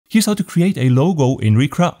Here's how to create a logo in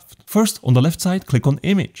Recraft. First, on the left side, click on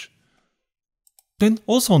Image. Then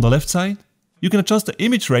also on the left side, you can adjust the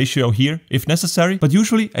image ratio here if necessary, but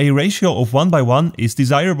usually a ratio of 1:1 is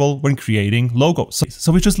desirable when creating logos.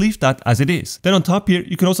 So we just leave that as it is. Then on top here,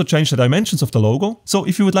 you can also change the dimensions of the logo. So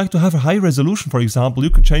if you would like to have a high resolution, for example, you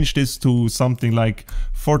could change this to something like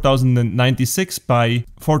 4096 by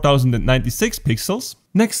 4096 pixels.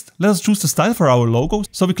 Next, let us choose the style for our logo.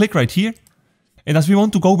 So we click right here. And as we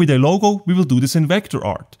want to go with a logo, we will do this in vector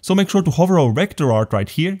art. So make sure to hover over vector art right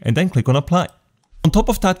here and then click on apply. On top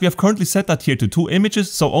of that, we have currently set that here to 2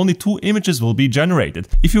 images, so only 2 images will be generated.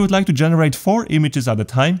 If you would like to generate 4 images at a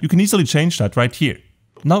time, you can easily change that right here.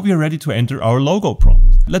 Now we are ready to enter our logo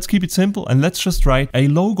prompt. Let's keep it simple and let's just write a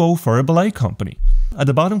logo for a ballet company. At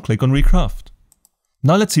the bottom, click on Recraft.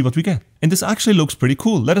 Now let's see what we get. And this actually looks pretty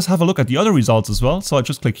cool. Let us have a look at the other results as well. So I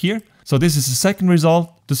just click here. So this is the second result,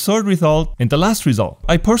 the third result, and the last result.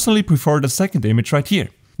 I personally prefer the second image right here.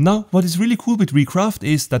 Now, what is really cool with Recraft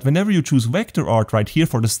is that whenever you choose vector art right here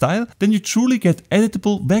for the style, then you truly get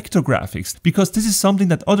editable vector graphics, because this is something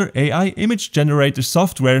that other AI image generator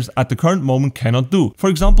softwares at the current moment cannot do. For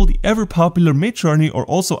example, the ever popular Midjourney or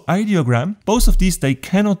also Ideogram, both of these, they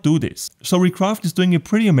cannot do this. So Recraft is doing a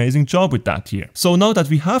pretty amazing job with that here. So now that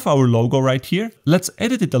we have our logo right here, let's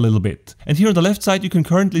edit it a little bit. And here on the left side, you can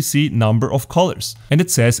currently see number of colors, and it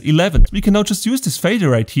says 11. We can now just use this fader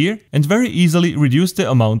right here and very easily reduce the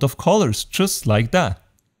amount of colors, just like that.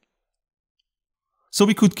 So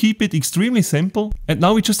we could keep it extremely simple, and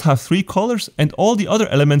now we just have 3 colors, and all the other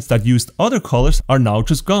elements that used other colors are now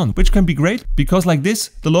just gone, which can be great because like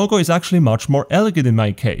this, the logo is actually much more elegant in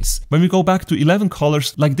my case. When we go back to 11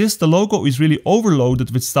 colors, like this, the logo is really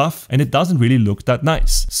overloaded with stuff and it doesn't really look that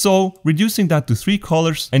nice. So reducing that to 3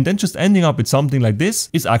 colors and then just ending up with something like this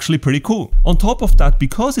is actually pretty cool. On top of that,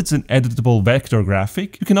 because it's an editable vector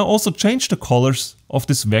graphic, you can now also change the colors of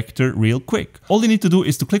this vector real quick. All you need to do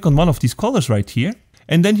is to click on one of these colors right here.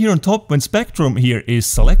 And then here on top, when spectrum here is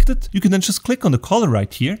selected, you can then just click on the color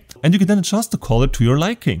right here and you can then adjust the color to your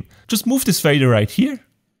liking. Just move this fader right here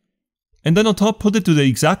and then on top put it to the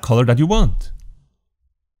exact color that you want.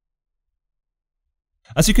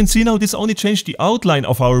 As you can see now, this only changed the outline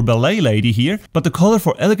of our ballet lady here, but the color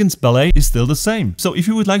for Elegance Ballet is still the same. So if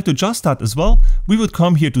you would like to adjust that as well, we would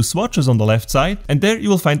come here to swatches on the left side and there you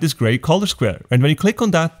will find this gray color square. And when you click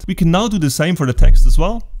on that, we can now do the same for the text as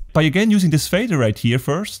well, by again using this fader right here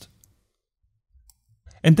first.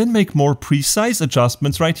 And then make more precise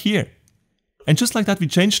adjustments right here. And just like that, we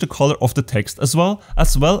change the color of the text as well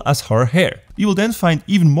as her hair. You will then find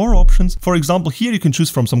even more options. For example, here you can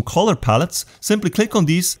choose from some color palettes. Simply click on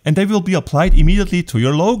these and they will be applied immediately to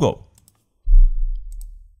your logo.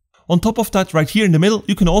 On top of that, right here in the middle,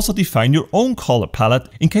 you can also define your own color palette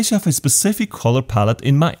in case you have a specific color palette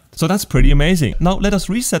in mind. So that's pretty amazing. Now let us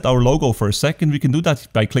reset our logo for a second. We can do that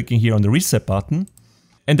by clicking here on the reset button.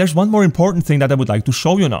 And there's one more important thing that I would like to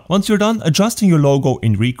show you now. Once you're done adjusting your logo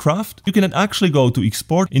in Recraft, you can then actually go to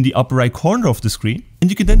export in the upper right corner of the screen. And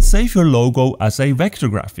you can then save your logo as a vector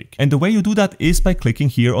graphic. And the way you do that is by clicking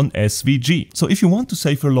here on SVG. So if you want to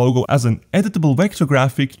save your logo as an editable vector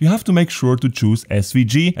graphic, you have to make sure to choose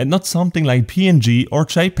SVG and not something like PNG or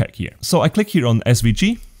JPEG here. So I click here on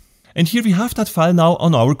SVG. And here we have that file now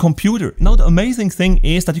on our computer. Now the amazing thing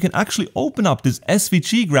is that you can actually open up this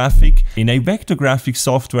SVG graphic in a vector graphic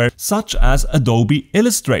software such as Adobe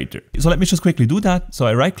Illustrator. So let me just quickly do that. So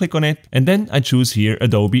I right click on it and then I choose here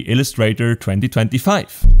Adobe Illustrator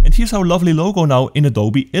 2025. And here's our lovely logo now in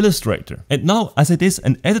Adobe Illustrator. And now as it is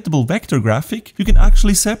an editable vector graphic, you can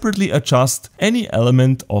actually separately adjust any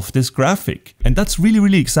element of this graphic. And that's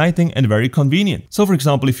really exciting and very convenient. So for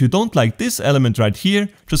example, if you don't like this element right here,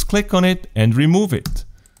 just click on it and remove it.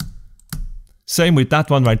 Same with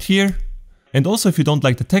that one right here. And also if you don't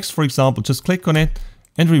like the text, for example, just click on it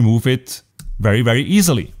and remove it very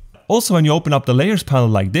easily. Also, when you open up the layers panel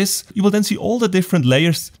like this, you will then see all the different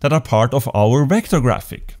layers that are part of our vector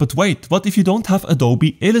graphic. But wait, what if you don't have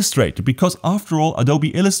Adobe Illustrator? Because after all,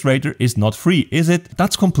 Adobe Illustrator is not free, is it?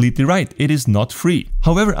 That's completely right, it is not free.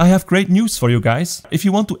 However, I have great news for you guys. If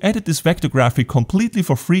you want to edit this vector graphic completely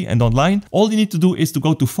for free and online, all you need to do is to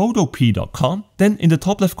go to photop.com, then in the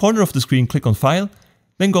top left corner of the screen, click on File,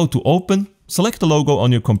 then go to Open, select the logo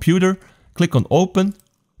on your computer, click on Open.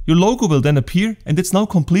 Your logo will then appear and it's now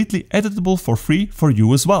completely editable for free for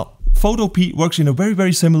you as well. Photop works in a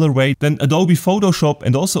very similar way than Adobe Photoshop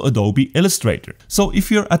and also Adobe Illustrator. So if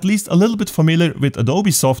you're at least a little bit familiar with Adobe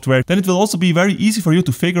software, then it will also be very easy for you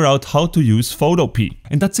to figure out how to use Photop.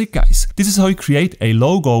 And that's it guys. This is how you create a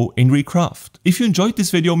logo in Recraft. If you enjoyed this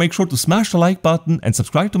video, make sure to smash the like button and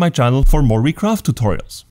subscribe to my channel for more Recraft tutorials.